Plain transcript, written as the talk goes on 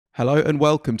Hello and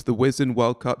welcome to the Wisden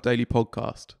World Cup Daily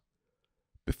Podcast.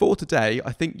 Before today,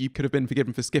 I think you could have been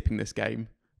forgiven for skipping this game.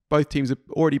 Both teams are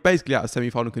already basically out of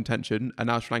semi-final contention, and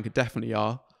now Sri Lanka definitely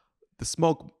are. The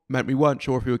smog meant we weren't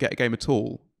sure if we would get a game at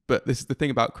all, but this is the thing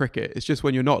about cricket, it's just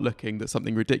when you're not looking that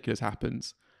something ridiculous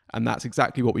happens, and that's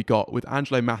exactly what we got with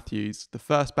Angelo Mathews, the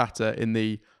first batter in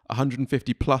the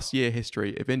 150 plus year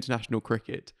history of international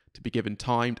cricket to be given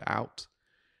timed out.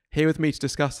 Here with me to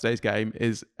discuss today's game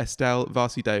is Estelle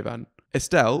Vasudevan.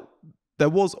 Estelle, there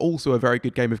was also a very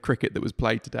good game of cricket that was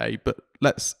played today, but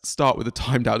let's start with a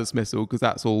timed out dismissal because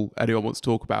that's all anyone wants to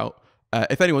talk about.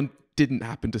 If anyone didn't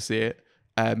happen to see it,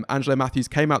 Angelo Mathews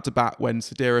came out to bat when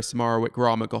Sadira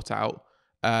Samara-Wickrama got out.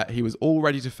 He was all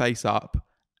ready to face up,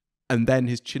 and then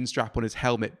his chin strap on his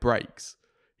helmet breaks.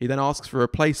 He then asks for a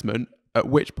replacement, at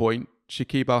which point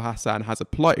Shakib Al Hassan has a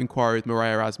polite inquiry with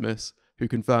Maria Erasmus, who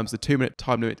confirms the 2-minute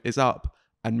time limit is up,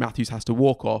 and Mathews has to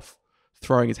walk off,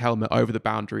 throwing his helmet over the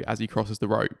boundary as he crosses the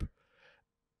rope.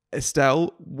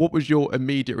 Estelle, what was your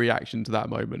immediate reaction to that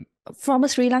moment? From a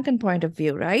Sri Lankan point of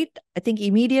view, right? I think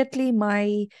immediately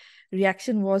my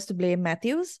reaction was to blame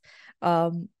Mathews,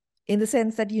 in the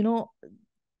sense that,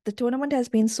 the tournament has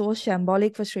been so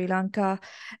shambolic for Sri Lanka,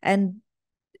 and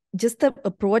just the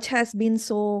approach has been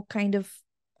so kind of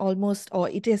almost, or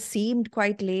it has seemed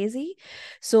quite lazy.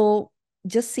 So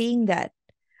just seeing that,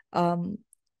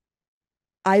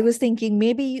 I was thinking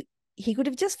maybe he could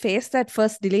have just faced that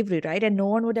first delivery, right? And no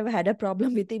one would have had a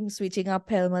problem with him switching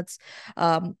up helmets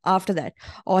after that.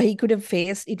 Or he could have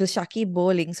faced, it was Shakib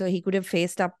bowling, so he could have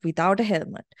faced up without a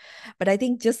helmet. But I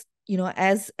think just,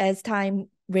 as time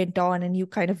went on and you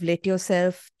kind of let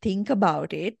yourself think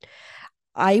about it,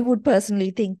 I would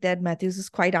personally think that Mathews is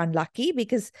quite unlucky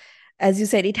because, as you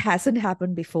said, it hasn't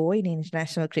happened before in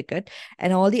international cricket.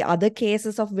 And all the other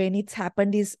cases of when it's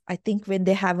happened is, I think, when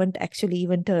they haven't actually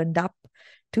even turned up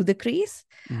to the crease.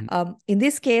 In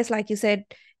this case, like you said,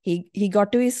 he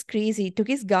got to his crease, he took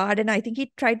his guard, and I think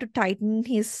he tried to tighten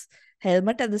his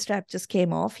helmet and the strap just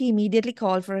came off. He immediately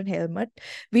called for a helmet,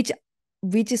 which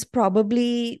is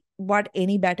probably what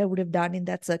any batter would have done in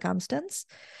that circumstance.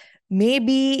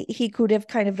 Maybe he could have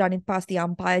kind of run it past the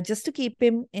umpire just to keep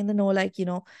him in the know, like,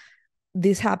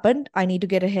 this happened, I need to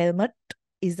get a helmet.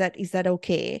 Is that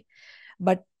okay?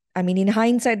 But I mean, in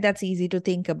hindsight, that's easy to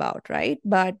think about, right?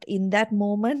 But in that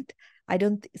moment, I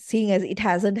don't, seeing as it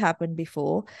hasn't happened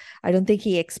before, I don't think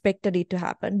he expected it to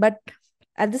happen. But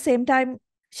at the same time,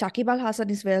 Shakib Al Hassan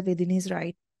is well within his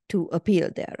right to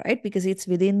appeal there, right? Because it's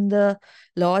within the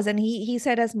laws, and he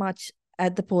said as much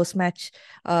at the post-match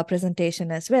presentation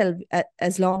as well.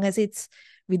 As long as it's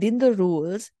within the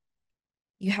rules,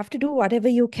 you have to do whatever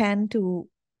you can to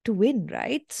win,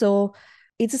 right? So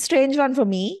it's a strange one for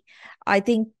me. I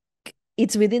think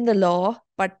it's within the law,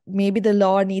 but maybe the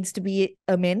law needs to be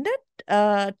amended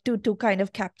to kind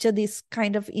of capture this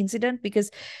kind of incident,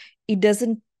 because it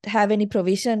doesn't have any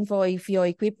provision for if your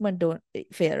equipment don't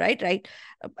fail, right?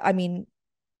 I mean,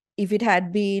 if it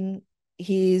had been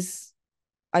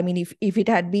if it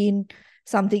had been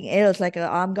something else like an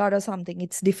arm guard or something,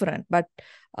 it's different. But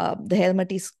the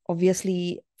helmet is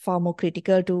obviously far more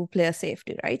critical to player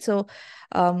safety, right? So,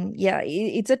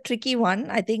 it's a tricky one.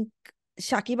 I think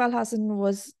Shakib Al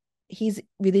Hassan he's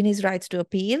within his rights to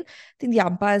appeal. I think the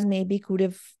umpires maybe could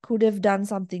have done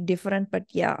something different, but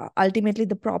yeah, ultimately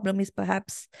the problem is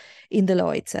perhaps in the law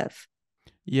itself.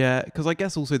 Yeah, because I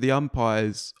guess also the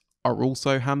umpires are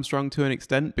also hamstrung to an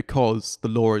extent because the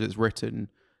law as it's written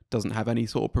doesn't have any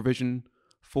sort of provision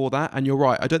for that. And you're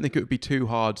right, I don't think it would be too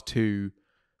hard to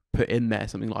put in there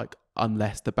something like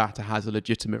unless the batter has a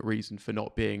legitimate reason for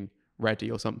not being ready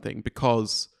or something,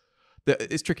 because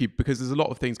it's tricky because there's a lot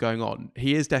of things going on.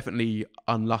 He is definitely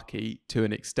unlucky to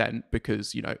an extent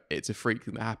because, it's a freak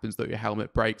thing that happens that your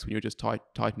helmet breaks when you're just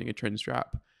tightening a chin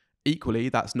strap. Equally,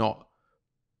 that's not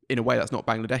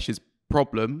Bangladesh's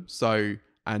problem. So,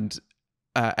 and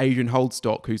Adrian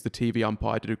Holdstock, who's the TV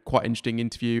umpire, did a quite interesting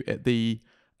interview at the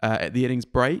innings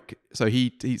break. So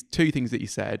he's two things that he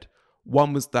said.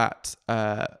 One was that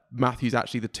Mathews,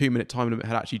 actually, the 2-minute time limit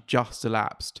had actually just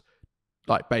elapsed,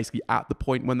 like basically at the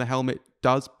point when the helmet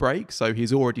does break. So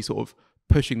he's already sort of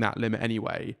pushing that limit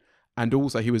anyway. And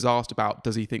also he was asked about,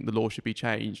 does he think the law should be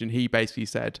changed? And he basically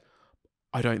said,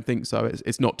 I don't think so.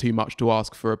 It's not too much to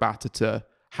ask for a batter to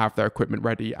have their equipment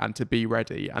ready and to be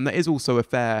ready. And that is also a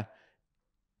fair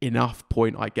enough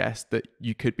point, I guess, that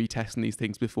you could be testing these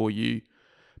things before you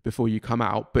come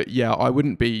out. But yeah, I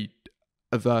wouldn't be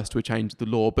averse to a change of the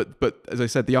law. But as I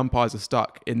said, the umpires are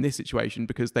stuck in this situation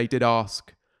because they did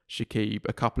ask Shakib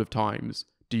a couple of times,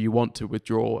 do you want to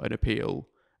withdraw an appeal?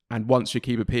 And once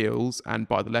Shakib appeals, and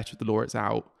by the letter of the law it's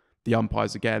out, the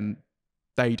umpires, again,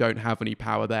 they don't have any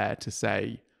power there to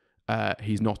say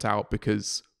he's not out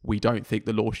because we don't think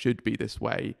the law should be this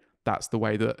way. That's the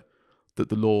way that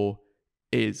the law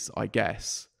is, I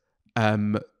guess.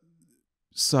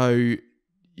 So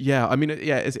yeah, I mean, it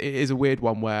is a weird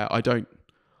one where I don't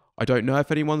know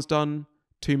if anyone's done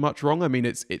too much wrong. I mean,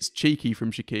 it's cheeky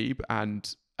from Shakib,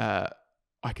 and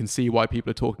I can see why people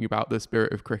are talking about the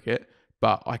spirit of cricket,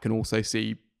 but I can also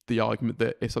see the argument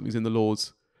that if something's in the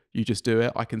laws, you just do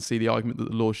it. I can see the argument that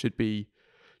the law should be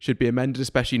amended,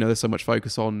 especially, there's so much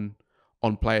focus on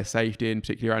player safety, and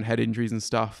particularly around head injuries and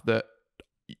stuff, that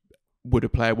would a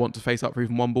player want to face up for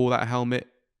even one ball without a helmet?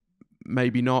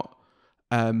 Maybe not.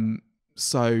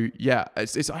 So yeah,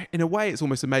 it's in a way, it's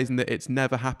almost amazing that it's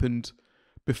never happened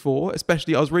before.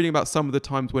 Especially, I was reading about some of the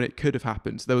times when it could have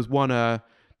happened. So there was one.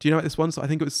 Do you know what this one? So I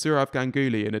think it was Sourav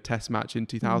Ganguly in a Test match in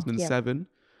 2007. Yeah.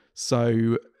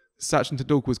 So Sachin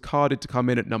Tendulkar was carded to come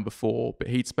in at number 4, but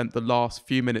he'd spent the last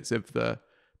few minutes of the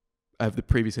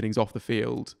previous innings off the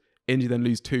field. India then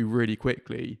lose 2 really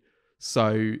quickly,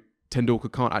 so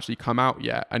Tendulkar can't actually come out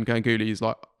yet, and Ganguly is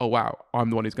like, oh wow,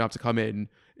 I'm the one who's going to have to come in.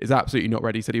 Is absolutely not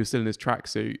ready. He said he was still in his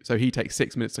tracksuit, so he takes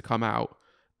 6 minutes to come out,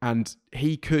 and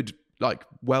he could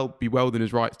be well within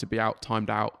his rights to be timed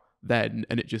out then,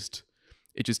 and it just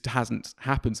hasn't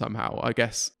happened somehow. I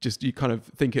guess just you kind of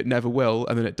think it never will,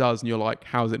 and then it does, and you're like,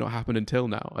 how has it not happened until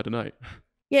now? I don't know.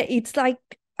 Yeah, it's like,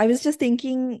 I was just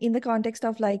thinking in the context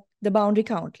of the boundary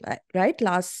count, right?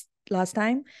 Last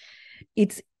time,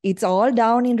 it's all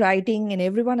down in writing and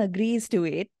everyone agrees to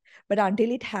it. But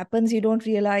until it happens, you don't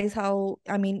realize how,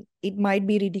 I mean, it might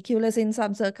be ridiculous in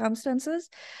some circumstances.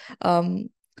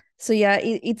 So yeah,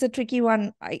 it's a tricky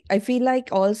one. I feel like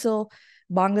also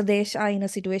Bangladesh are in a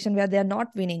situation where they're not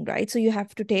winning, right? So you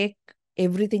have to take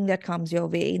everything that comes your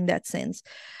way in that sense.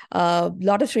 A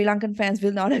lot of Sri Lankan fans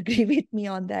will not agree with me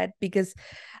on that, because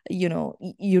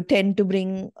you tend to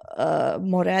bring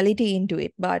morality into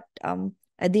it, but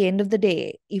at the end of the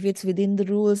day, if it's within the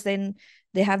rules, then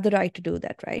they have the right to do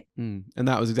that, right? And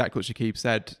that was exactly what Shakib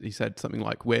said. He said something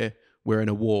like, we're in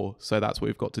a war, so that's what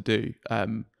we've got to do.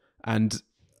 And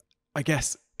I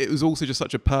guess it was also just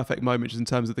such a perfect moment just in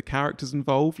terms of the characters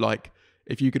involved. Like,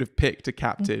 if you could have picked a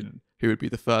captain who would be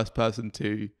the first person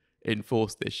to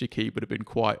enforce this, Shakib would have been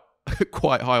quite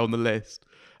high on the list.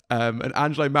 And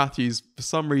Angelo Mathews, for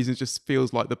some reason, just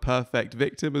feels like the perfect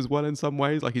victim as well in some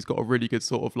ways. Like, he's got a really good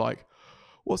sort of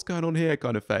what's going on here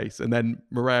kind of face. And then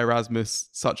Marais Erasmus,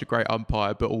 such a great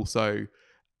umpire, but also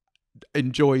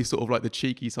enjoys sort of the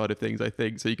cheeky side of things, I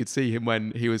think. So you could see him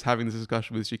when he was having this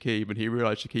discussion with Shakib, and he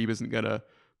realised Shakib isn't going to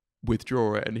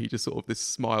withdraw it, and he just sort of, this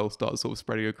smile starts sort of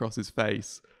spreading across his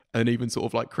face. And even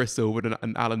sort of Chris Silver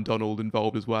and Alan Donald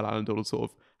involved as well. Alan Donald sort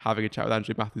of having a chat with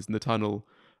Angelo Mathews in the tunnel.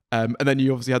 And then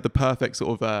you obviously had the perfect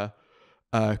sort of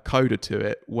coda to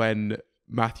it when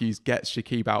Mathews gets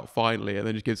Shakib out finally, and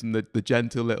then just gives him the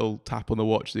gentle little tap on the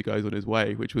watch as he goes on his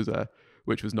way, which was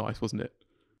nice, wasn't it?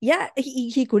 Yeah,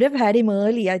 he could have had him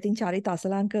early. I think Charit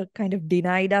Asalanka kind of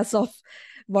denied us of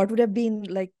what would have been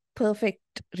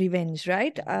perfect revenge,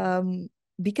 right?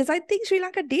 Because I think Sri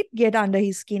Lanka did get under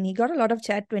his skin. He got a lot of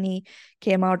chat when he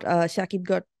came out. Shakib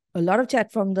got a lot of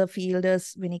chat from the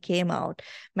fielders when he came out.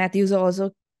 Mathews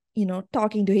also,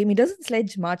 talking to him. He doesn't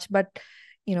sledge much, but,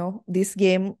 this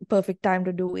game, perfect time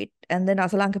to do it. And then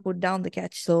Asalanka put down the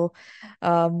catch. So,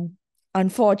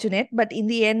 unfortunate. But in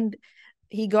the end,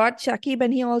 he got Shakib,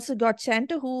 and he also got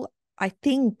Chanter, who I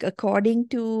think, according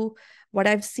to what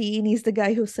I've seen, is the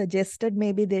guy who suggested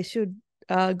maybe they should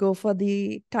go for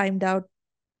the timed out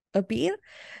appeal.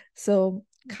 So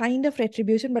kind of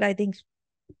retribution, but I think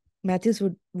Mathews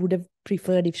would have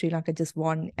preferred if Sri Lanka just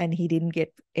won and he didn't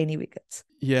get any wickets.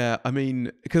 Yeah, I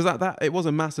mean, because that it was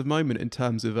a massive moment in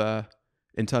terms of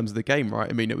the game, right?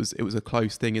 I mean, it was a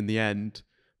close thing in the end.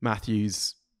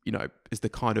 Mathews, is the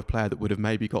kind of player that would have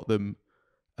maybe got them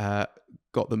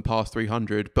past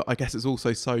 300, but I guess it's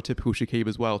also so typical Shakib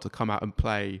as well to come out and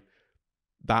play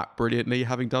that brilliantly,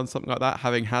 having done something like that,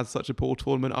 having had such a poor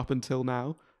tournament up until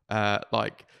now.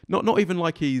 Not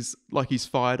even he's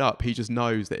fired up. He just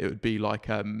knows that it would be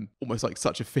almost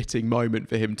such a fitting moment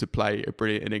for him to play a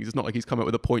brilliant innings. It's not like he's come up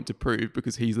with a point to prove,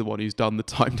 because he's the one who's done the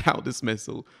timed out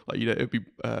dismissal. It'd be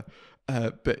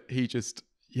but he just,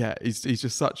 he's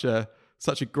just such a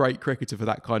great cricketer for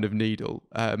that kind of needle.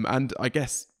 And I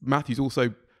guess Mathews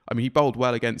also, I mean, he bowled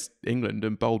well against England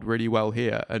and bowled really well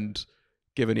here, and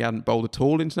given he hadn't bowled at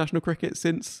all international cricket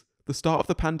since the start of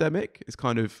the pandemic, it's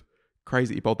kind of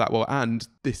crazy he bowled that well, and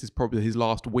this is probably his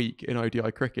last week in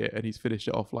ODI cricket, and he's finished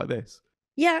it off like this.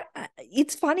 Yeah,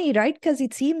 it's funny, right? Because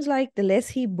it seems like the less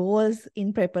he bowls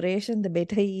in preparation, the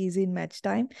better he is in match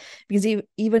time. Because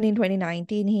even in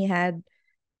 2019, he had,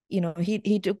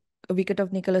 he took a wicket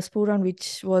of Nicholas Puran,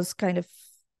 which was kind of,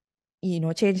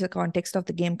 changed the context of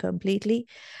the game completely.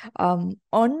 On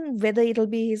whether it'll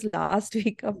be his last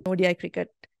week of ODI cricket,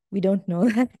 we don't know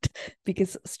that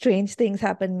because strange things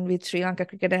happen with Sri Lanka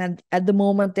cricket, and at the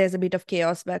moment there's a bit of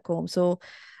chaos back home. So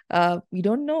we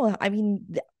don't know. I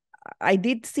mean, I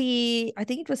did see, I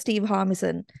think it was Steve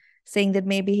Harmison saying that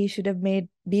maybe he should have been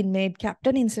made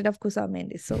captain instead of Kusal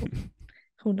Mendes. So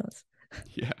who knows?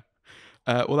 Yeah.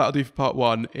 Well, that'll do for part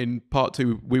one. In part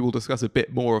two, we will discuss a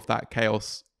bit more of that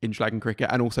chaos in Sri Lankan cricket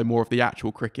and also more of the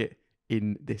actual cricket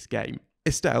in this game.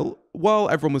 Estelle, while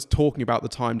everyone was talking about the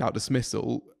timed out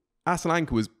dismissal, Sri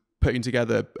Lanka was putting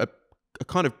together a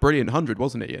kind of brilliant 100,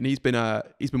 wasn't he? And he's been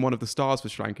one of the stars for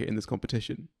Sri Lanka in this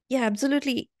competition. Yeah,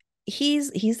 absolutely. He's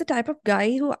the type of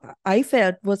guy who I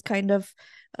felt was kind of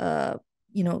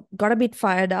got a bit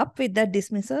fired up with that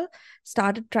dismissal,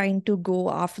 started trying to go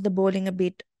after the bowling a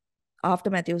bit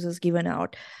after Mathews was given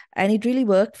out, and it really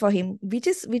worked for him, which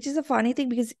is a funny thing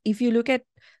because if you look at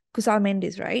Kusal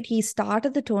Mendes, right, he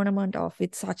started the tournament off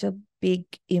with such a big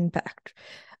impact,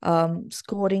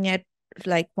 scoring at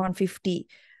like 150,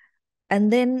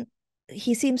 and then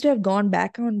he seems to have gone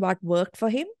back on what worked for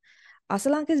him.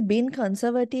 Asalanka has been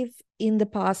conservative in the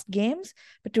past games,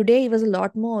 but today he was a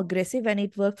lot more aggressive and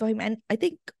it worked for him. And I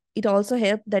think it also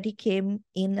helped that he came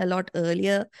in a lot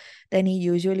earlier than he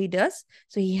usually does.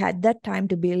 So he had that time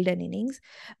to build an innings.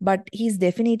 But he's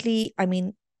definitely, I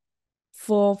mean,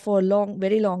 for a long,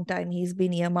 very long time, he's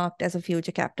been earmarked as a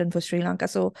future captain for Sri Lanka.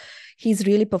 So he's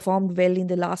really performed well in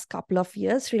the last couple of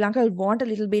years. Sri Lanka will want a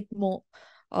little bit more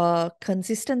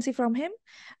consistency from him.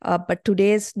 But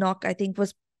today's knock, I think,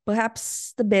 was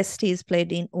perhaps the best he's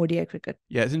played in ODI cricket.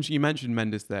 Yeah, it's interesting you mentioned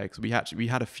Mendes there because we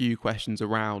had a few questions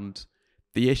around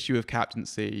the issue of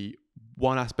captaincy.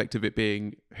 One aspect of it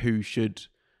being who should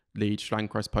lead Sri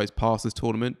Lanka, I suppose, past this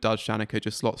tournament. Does Shanaka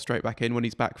just slot straight back in when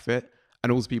he's back fit?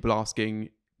 And also people asking,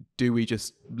 do we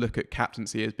just look at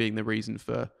captaincy as being the reason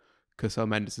for Kusal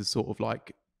Mendes' sort of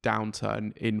like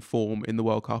downturn in form in the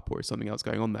World Cup, or is something else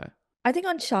going on there? I think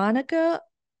on Shanaka,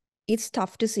 it's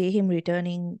tough to see him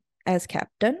returning as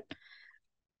captain.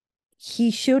 He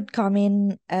should come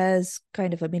in as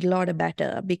kind of a middle order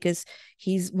batter because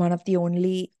he's one of the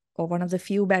only or one of the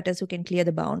few batters who can clear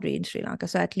the boundary in Sri Lanka.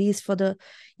 So at least for the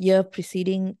year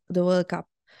preceding the World Cup,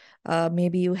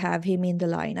 maybe you have him in the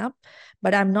lineup.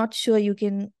 But I'm not sure you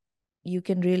can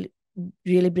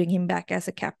really bring him back as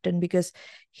a captain because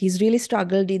he's really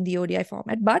struggled in the ODI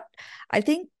format. But I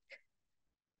think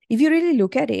if you really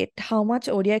look at it, how much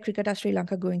ODI cricket are Sri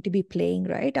Lanka going to be playing,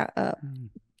 right?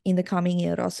 In the coming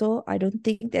year or so, I don't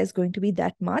think there's going to be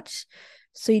that much.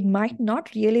 So it might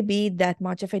not really be that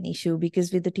much of an issue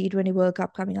because with the T20 World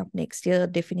Cup coming up next year,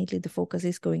 definitely the focus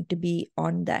is going to be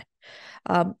on that.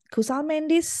 Kusal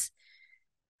Mendes,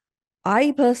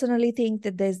 I personally think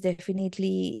that there's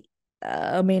definitely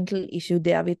a mental issue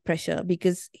there with pressure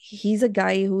because he's a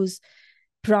guy who's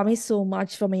promised so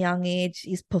much from a young age.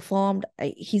 He's performed,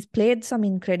 he's played some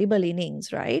incredible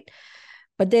innings, right?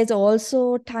 But there's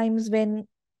also times when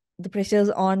the pressure's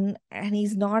on and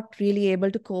he's not really able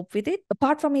to cope with it.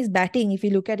 Apart from his batting, if you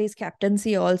look at his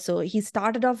captaincy also, he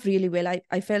started off really well.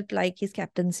 I felt like his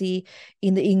captaincy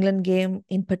in the England game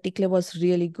in particular was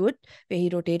really good, where he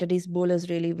rotated his bowlers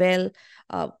really well,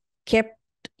 kept,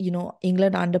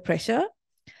 England under pressure.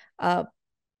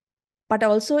 But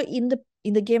also in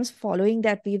the games following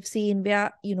that, we've seen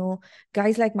where,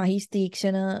 guys like Mahesh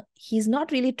Theekshana, he's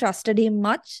not really trusted him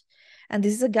much. And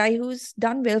this is a guy who's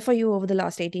done well for you over the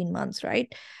last 18 months,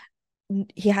 right?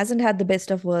 He hasn't had the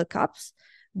best of World Cups,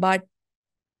 but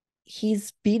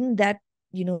he's been that,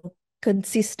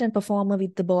 consistent performer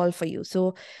with the ball for you.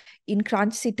 So in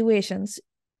crunch situations,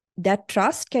 that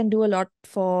trust can do a lot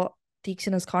for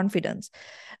Theekshana's confidence.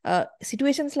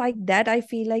 Situations like that, I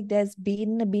feel like there's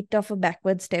been a bit of a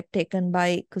backward step taken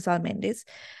by Kusal Mendes.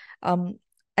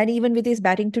 And even with his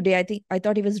batting today, I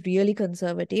thought he was really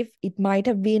conservative. It might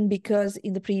have been because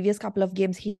in the previous couple of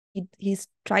games, he's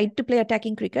tried to play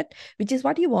attacking cricket, which is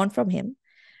what you want from him.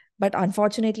 But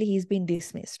unfortunately, he's been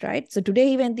dismissed, right? So today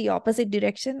he went the opposite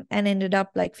direction and ended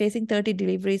up like facing 30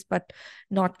 deliveries, but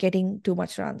not getting too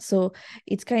much runs. So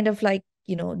it's kind of like,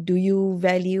 do you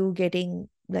value getting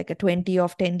like a 20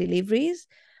 of 10 deliveries,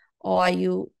 or are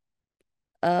you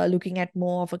looking at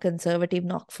more of a conservative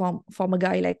knock from a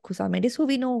guy like Kusal Mendes, who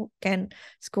we know can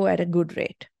score at a good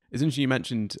rate? It's interesting you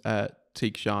mentioned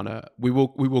Theekshana. We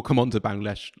will come on to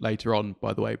Bangladesh later on,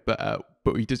 by the way. But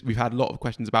but we've had a lot of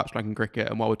questions about Sri Lankan cricket,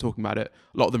 and while we're talking about it,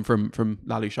 a lot of them from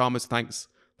Lalu Sharma. So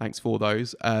thanks for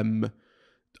those. I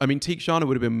mean, Teek Sharma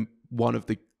would have been one of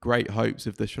the great hopes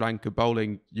of the Sri Lanka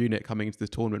bowling unit coming into the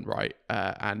tournament, right?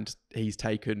 And he's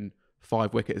taken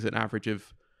 5 wickets at an average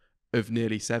of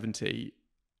nearly 70.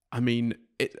 I mean,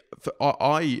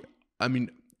 I mean,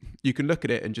 you can look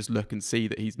at it and just look and see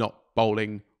that he's not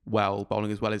bowling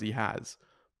as well as he has.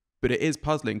 But it is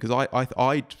puzzling because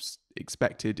I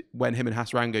expected when him and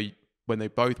Hasranga, when they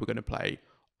both were going to play,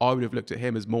 I would have looked at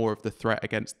him as more of the threat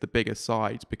against the bigger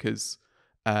sides because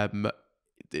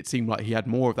it seemed like he had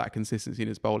more of that consistency in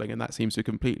his bowling, and that seems to have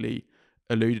completely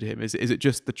eluded him. Is it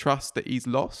just the trust that he's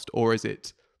lost, or is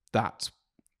it that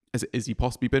has he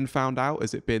possibly been found out?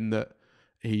 Has it been that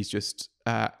he's just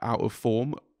out of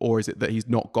form, or is it that he's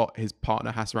not got his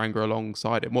partner Hasranga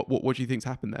alongside him? What do you think's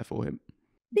happened there for him?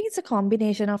 I think it's a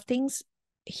combination of things.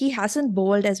 He hasn't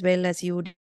bowled as well as you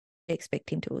would expect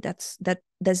him to.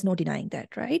 There's no denying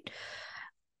that, right?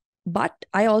 But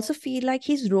I also feel like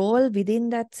his role within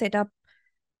that setup,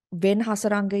 when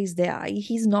Hasaranga is there,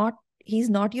 he's not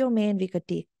your main wicket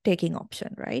taking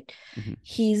option, right? Mm-hmm.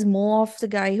 He's more of the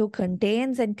guy who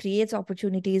contains and creates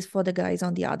opportunities for the guys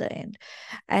on the other end.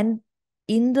 And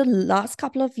in the last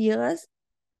couple of years,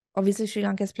 obviously Sri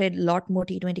Lanka has played a lot more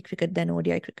T20 cricket than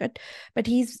ODI cricket, but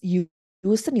he's used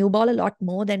the new ball a lot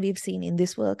more than we've seen in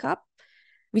this World Cup,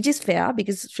 which is fair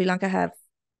because Sri Lanka have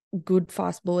good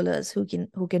fast bowlers who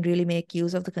can really make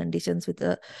use of the conditions with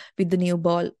the new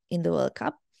ball in the World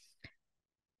Cup.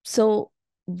 So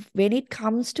when it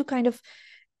comes to kind of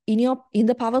in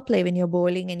the power play, when you're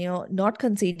bowling and you're not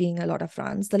conceding a lot of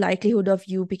runs, the likelihood of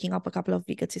you picking up a couple of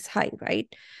wickets is high,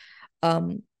 right?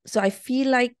 So I feel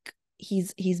like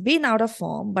he's been out of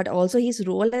form, but also his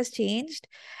role has changed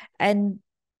and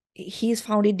he's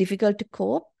found it difficult to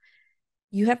cope.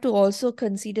 You have to also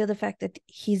consider the fact that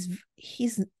he's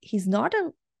not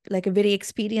a very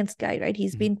experienced guy, right?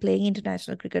 He's been playing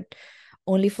international cricket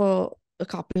only for a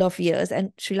couple of years,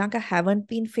 and Sri Lanka haven't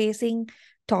been facing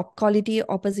top quality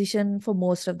opposition for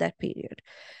most of that period.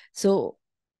 So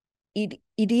it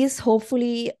is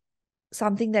hopefully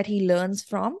something that he learns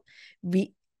from.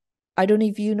 I don't know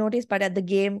if you noticed, but at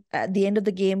the end of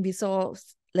the game, we saw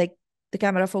like the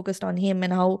camera focused on him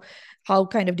and how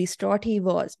kind of distraught he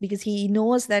was, because he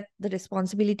knows that the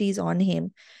responsibility is on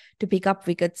him to pick up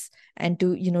wickets and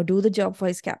to, do the job for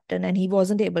his captain, and he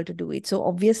wasn't able to do it. So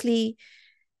obviously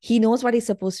he knows what he's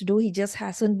supposed to do. He just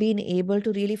hasn't been able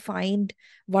to really find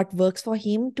what works for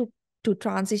him to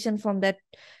transition from that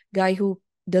guy who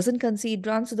doesn't concede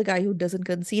runs to the guy who doesn't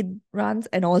concede runs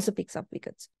and also picks up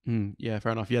wickets. Yeah,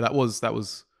 fair enough. Yeah, that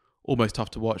was almost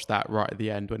tough to watch that right at the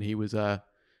end when he was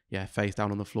face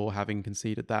down on the floor having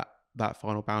conceded that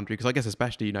final boundary. Because I guess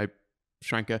especially,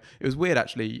 Sri Lanka, it was weird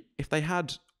actually. If they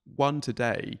had won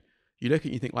today, you look at it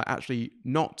and you think like actually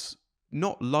not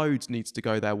loads needs to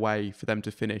go their way for them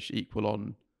to finish equal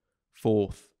on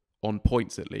 4th on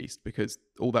points at least, because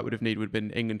all that would have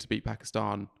been England to beat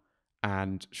Pakistan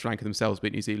and Sri Lanka themselves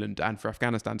beat New Zealand, and for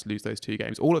Afghanistan to lose those 2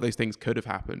 games. All of those things could have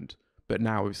happened, but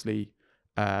now obviously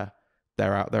they're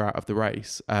out of the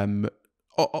race. On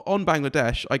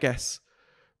Bangladesh, I guess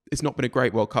it's not been a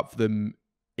great World Cup for them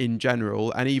in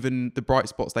general, and even the bright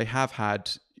spots they have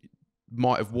had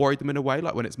might have worried them in a way,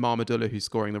 like when it's Mahmudullah who's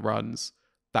scoring the runs,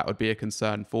 that would be a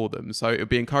concern for them. So it would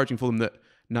be encouraging for them that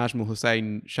Najmul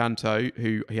Hussain Shanto,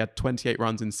 who he had 28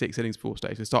 runs in 6 innings before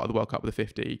stage, so started the World Cup with a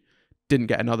 50, didn't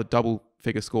get another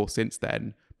double-figure score since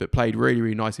then, but played really,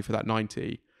 really nicely for that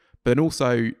 90. But then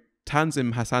also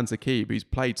Tanzim Hassan Saqib, who's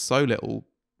played so little,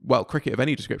 well, cricket of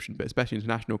any description, but especially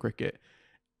international cricket,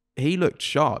 he looked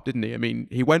sharp, didn't he? I mean,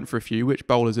 he went for a few, which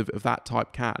bowlers of that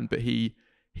type can, but he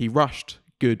rushed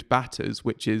good batters,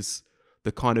 which is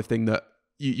the kind of thing that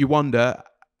you wonder,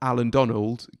 Alan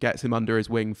Donald gets him under his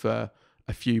wing for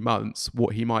a few months,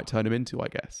 what he might turn him into, I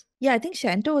guess. Yeah, I think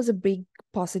Shanto was a big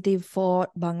positive for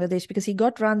Bangladesh because he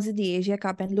got runs in the Asia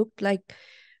Cup and looked like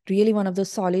really one of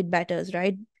those solid batters,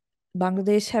 right?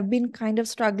 Bangladesh have been kind of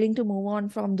struggling to move on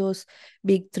from those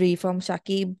big 3, from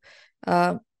Shakib,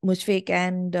 Mushfiq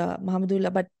and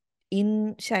Mahmudullah, but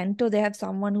in Shanto, they have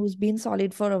someone who's been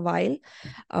solid for a while.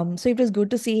 So it was good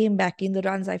to see him back in the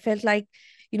runs. I felt like,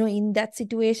 in that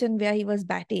situation where he was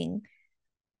batting,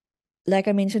 like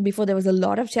I mentioned before, there was a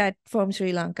lot of chat from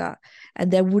Sri Lanka,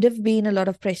 and there would have been a lot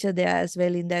of pressure there as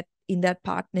well in that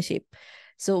partnership.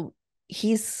 So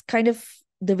he's kind of,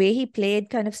 the way he played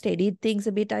kind of steadied things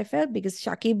a bit, I felt, because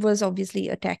Shakib was obviously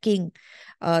attacking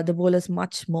the bowlers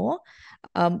much more.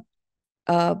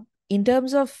 In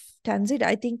terms of Tanzid,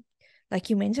 I think, like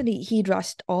you mentioned, he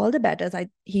rushed all the batters.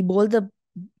 He bowled the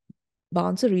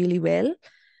bouncer really well.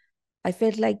 I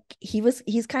felt like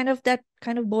he's kind of that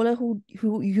kind of bowler who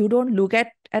you don't look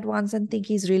at once and think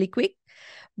he's really quick,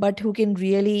 but who can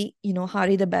really,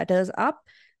 hurry the batters up.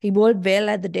 He bowled well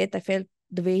at the death. I felt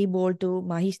the way he bowled to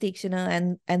Mahesh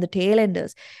Theekshana and the tail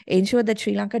enders ensured that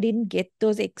Sri Lanka didn't get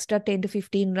those extra 10 to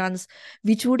 15 runs,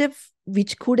 which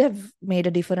could have made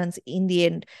a difference in the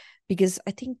end, because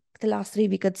I think the last 3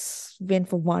 wickets went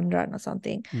for 1 run or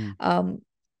something.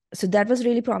 So that was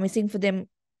really promising for them.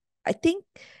 I think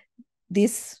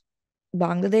this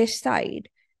Bangladesh side,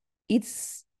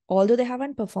 although they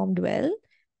haven't performed well,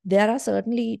 there are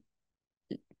certainly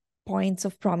points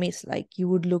of promise. Like you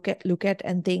would look at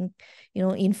and think,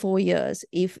 in 4 years,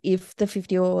 if the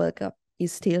 50-over World Cup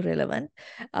is still relevant,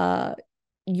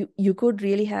 you could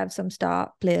really have some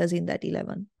star players in that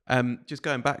 11. Just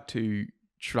going back to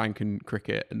Sri Lankan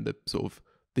cricket, and the sort of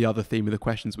the other theme of the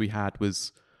questions we had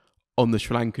was on the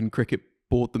Sri Lankan cricket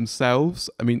board themselves.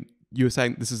 I mean, you were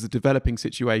saying this is a developing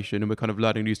situation and we're kind of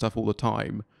learning new stuff all the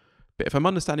time. But if I'm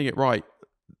understanding it right,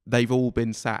 they've all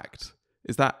been sacked.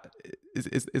 Is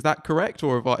that correct,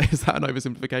 or is that an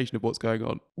oversimplification of what's going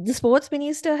on? The sports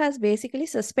minister has basically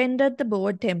suspended the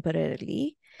board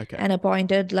temporarily and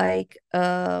appointed like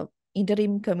a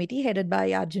interim committee headed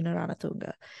by Arjuna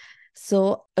Ranatunga.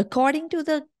 So according to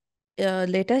the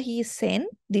letter he sent,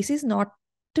 this is not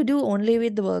to do only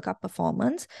with the World Cup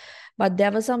performance, but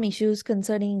there were some issues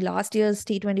concerning last year's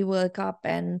T20 World Cup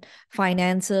and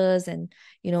finances, and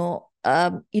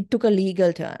it took a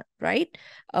legal turn, right?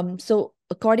 So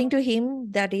according to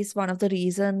him, that is one of the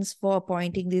reasons for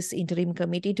appointing this interim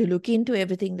committee to look into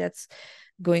everything that's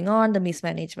going on, the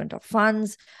mismanagement of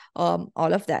funds, all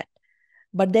of that.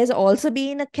 But there's also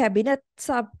been a cabinet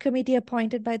subcommittee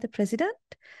appointed by the president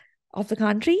of the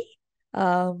country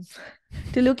to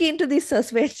look into this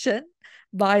suspension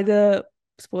by the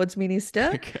sports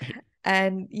minister,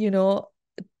 and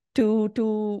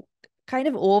to kind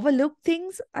of overlook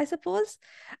things, I suppose.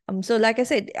 So like I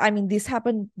said, I mean, this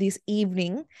happened this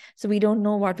evening, so we don't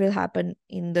know what will happen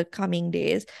in the coming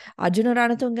days. Arjuna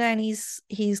Ranatunga and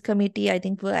his committee, I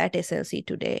think, were at SLC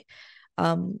today.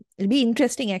 It'll be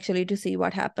interesting actually to see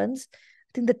what happens.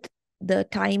 I think that the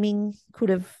timing could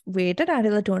have waited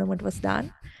until the tournament was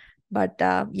done. But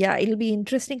yeah, it'll be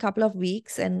interesting couple of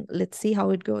weeks, and let's see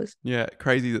how it goes. Yeah,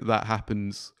 crazy that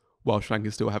happens while Sri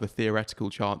Lanka still have a theoretical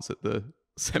chance at the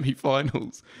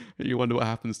semi-finals. You wonder what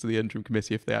happens to the interim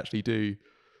committee if they actually do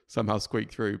somehow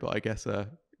squeak through. But I guess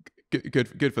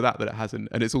good for that it hasn't.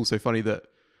 And it's also funny that,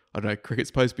 I don't know, cricket's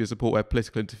supposed to be a sport where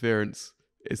political interference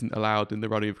isn't allowed in the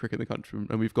running of cricket in the country,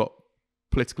 and we've got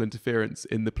political interference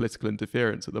in the political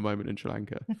interference at the moment in Sri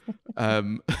Lanka.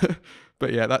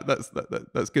 But yeah,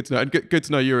 that's good to know, and good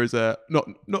to know you're as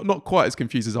not quite as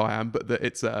confused as I am, but that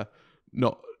it's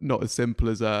not as simple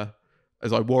as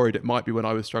I worried it might be when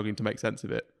I was struggling to make sense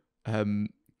of it.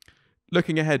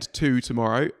 Looking ahead to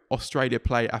tomorrow, Australia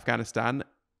play Afghanistan.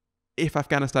 If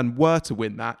Afghanistan were to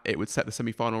win that, it would set the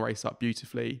semi-final race up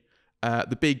beautifully.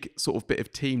 The big sort of bit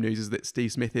of team news is that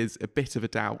Steve Smith is a bit of a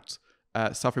doubt,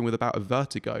 suffering with a bout of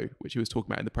vertigo, which he was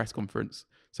talking about in the press conference.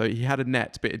 So he had a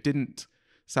net, but it didn't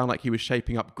sound like he was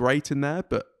shaping up great in there,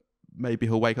 but maybe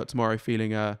he'll wake up tomorrow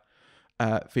feeling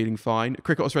fine.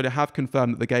 Cricket Australia have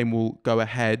confirmed that the game will go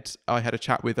ahead. I had a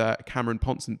chat with Cameron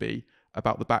Ponsonby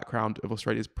about the background of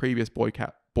Australia's previous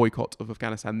boycott of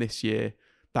Afghanistan this year.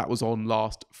 That was on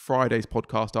last Friday's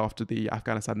podcast after the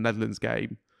Afghanistan-Netherlands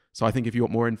game. So I think if you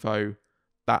want more info,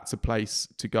 that's a place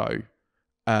to go.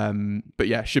 But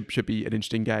yeah, should be an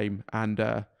interesting game, and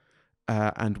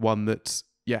one that,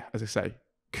 yeah, as I say,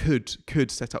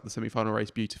 could set up the semi-final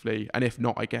race beautifully. And if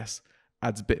not, I guess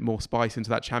adds a bit more spice into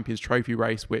that Champions Trophy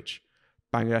race, which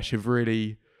Bangladesh have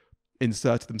really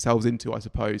inserted themselves into, I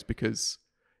suppose, because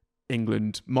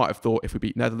England might have thought, if we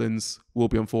beat Netherlands, we'll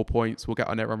be on 4 points, we'll get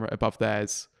our net run rate above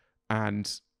theirs,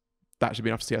 and that should be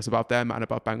enough to see us above them and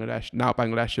above Bangladesh. Now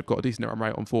Bangladesh have got a decent net run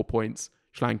rate on 4 points.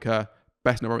 Sri Lanka,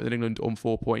 best net run rate than England on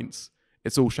 4 points.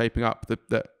 It's all shaping up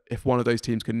that if one of those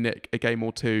teams can nick a game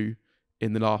or two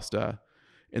in the last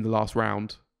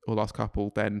round or last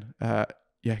couple, then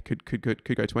could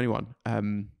go to anyone.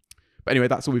 But anyway,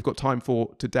 that's all we've got time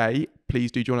for today.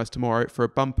 Please do join us tomorrow for a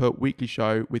bumper weekly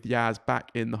show with Yaz back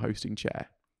in the hosting chair.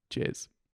 Cheers.